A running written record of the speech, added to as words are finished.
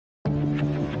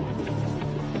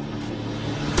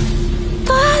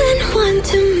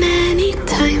Trying too many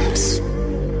times,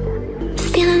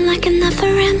 feeling like it never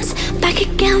ends. Back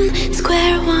again,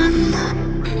 square one.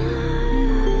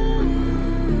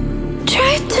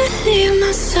 Tried to leave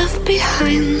myself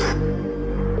behind,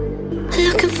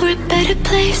 looking for a better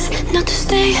place, not to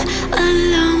stay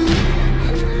alone.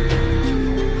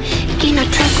 Gain our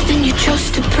trust and you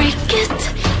chose to break it.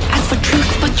 Ask for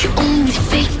truth but you only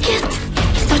fake it.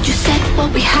 Thought you said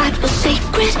what we had was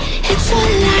sacred. It's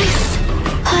all lies,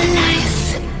 all lies.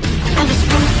 I was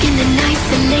broken and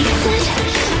isolated,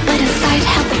 but inside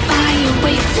held the fire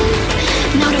waiting.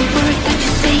 Not a word that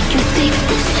you say can save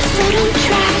this, so don't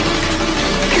try,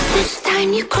 'cause this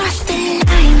time you crossed the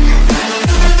line.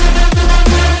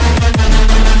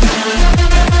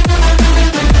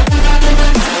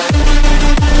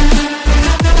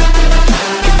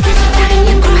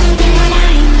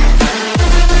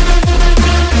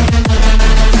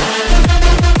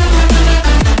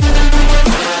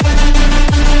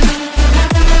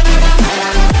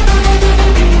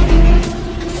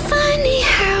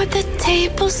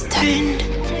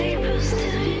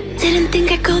 Didn't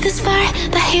think I'd go this far,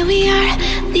 but here we are,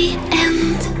 the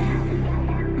end.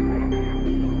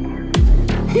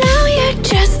 Now you're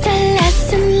just a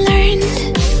lesson learned,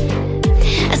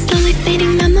 a slowly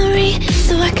fading memory,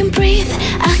 so I can breathe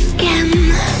again.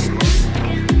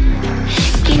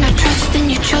 Gain our trust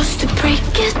and you chose to break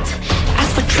it.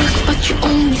 Ask for truth but you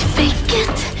only fake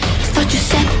it. Thought you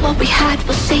said what we had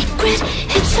was sacred.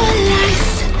 It's all lies,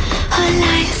 all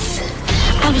lies.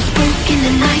 I was broken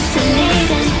and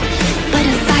isolated, but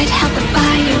inside held the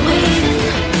fire waiting.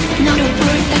 Not a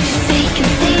word that you say can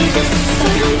save this, so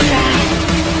don't try,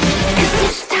 'cause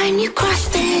this time you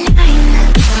crossed the line.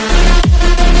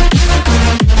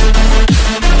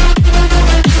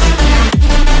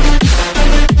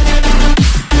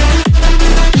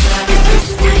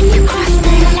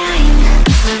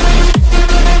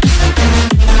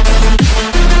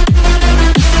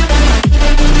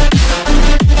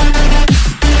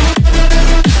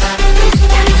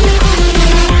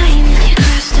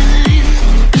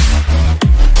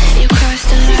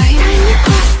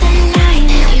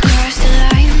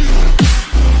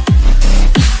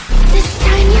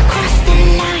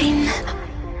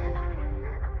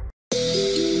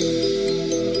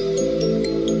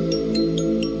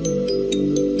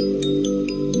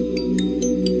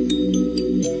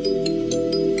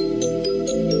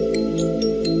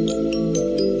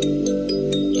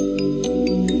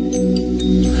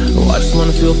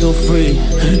 Feel free,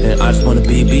 and I just wanna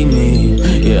be me.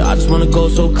 Yeah, I just wanna go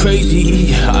so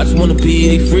crazy. I just wanna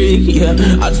be a freak. Yeah,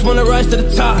 I just wanna rise to the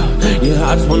top. Yeah,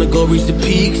 I just wanna go reach the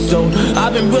peak. So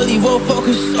I've been really well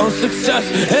focused on success.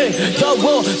 Hey, y'all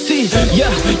will see.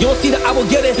 Yeah, you won't see that I will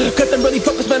get it, 'cause I'm really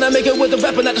focused, man. I make it with the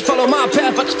rap and I just follow my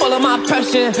path. I just follow my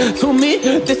passion. To me,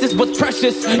 this is what's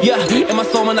precious. Yeah, in my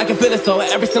soul, man, I can feel it. So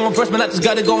every single verse, man, I just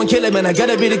gotta go and kill it, man. I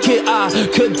gotta be the kid. I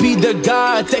could be the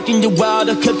guy taking you wild.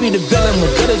 I could be the villain.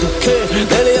 Good as a kid.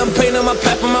 Lately I'm painting my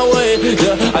path on my way.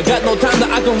 Yeah, I got no time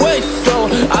that I can waste, so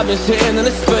I've been sitting in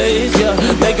the space. Yeah,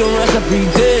 making runs every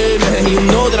day, man. You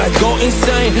know that I go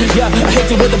insane. Yeah, I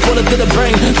hit you with a bullet to the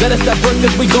brain. Let us stop first,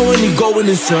 'cause we going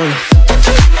insane.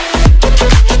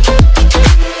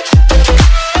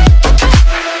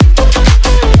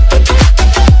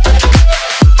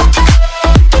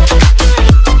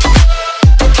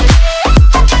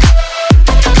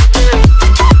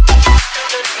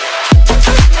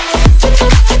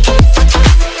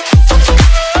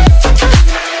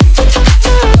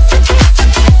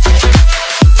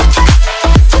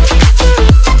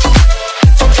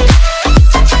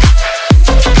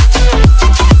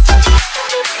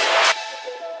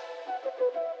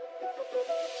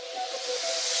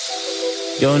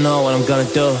 You don't know what I'm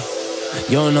gonna do,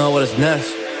 you don't know what is next.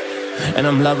 And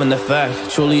I'm loving the fact,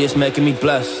 truly it's making me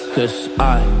blessed. 'Cause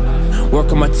I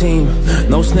work on my team,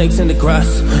 no snakes in the grass.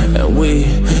 And we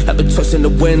have been trusting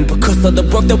the wind because of the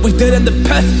work that we did in the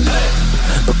past.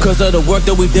 Because of the work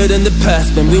that we did in the past.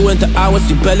 When we went to hours,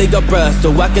 you barely got rest. So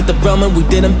I get the realm and we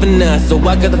didn't finesse. So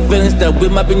I got the feelings that we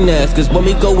might be next. 'Cause when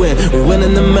we go in, we win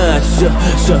in the match.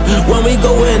 When we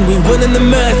go in, we win in the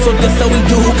match. So that's how we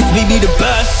do, 'cause we be the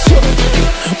best.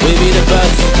 We be the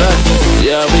best, best.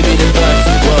 Yeah, we be the best.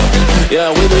 Whoa. Yeah,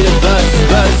 we be the best,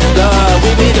 best.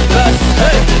 We be the best.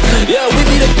 Hey, yeah, we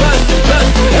be the best,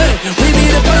 best. Hey, we be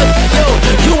the best. Yo,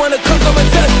 you wanna come and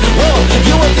test? Whoa,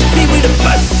 you want to see we the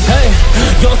best? Hey,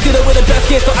 you don't see that we're the best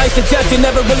kid, so I suggest you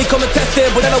never really come and test it.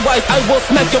 But otherwise, I will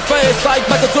smack your face like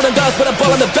Michael Jordan does with a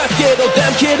ball in the basket. Oh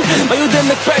damn kid, but you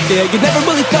didn't expect it. You never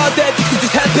really thought that this could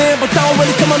just happen. But now when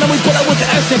really come on and we pull out with the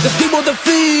action. 'Cause people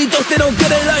defeat those they don't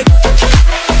get it like.